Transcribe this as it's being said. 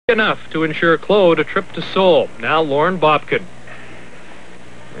enough to ensure Claude a trip to Seoul. Now Lorne Bobkin.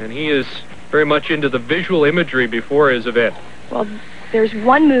 And he is very much into the visual imagery before his event. Well, there's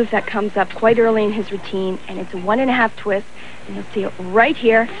one move that comes up quite early in his routine, and it's a 1.5 twist, and you'll see it right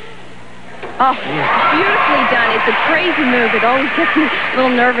here. Oh, beautifully done. It's a crazy move. It always gets me a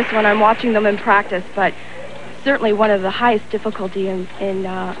little nervous when I'm watching them in practice, but certainly one of the highest difficulty on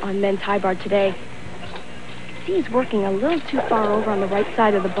men's high bar today. See, he's working a little too far over on the right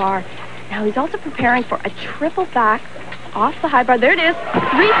side of the bar. Now he's also preparing for a triple back off the high bar. There it is. 3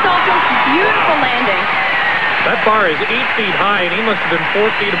 saltos, beautiful landing. That bar is 8 feet high, and he must have been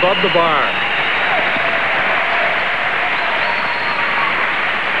 4 feet above the bar.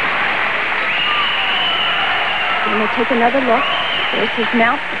 I'm going to take another look. There's his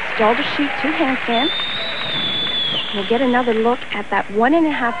mount, stall to shoot 2 handstands. We'll get another look at that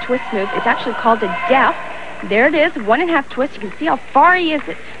 1.5 twist move. It's actually called a def. There it is, 1.5 twist. You can see how far he is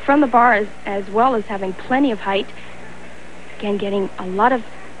from the bar, as well as having plenty of height. Again, getting a lot of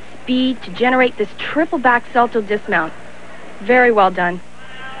speed to generate this triple back salto dismount. Very well done.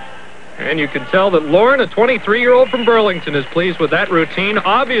 And you can tell that Lorne, a 23-year-old from Burlington, is pleased with that routine.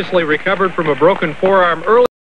 Obviously recovered from a broken forearm early.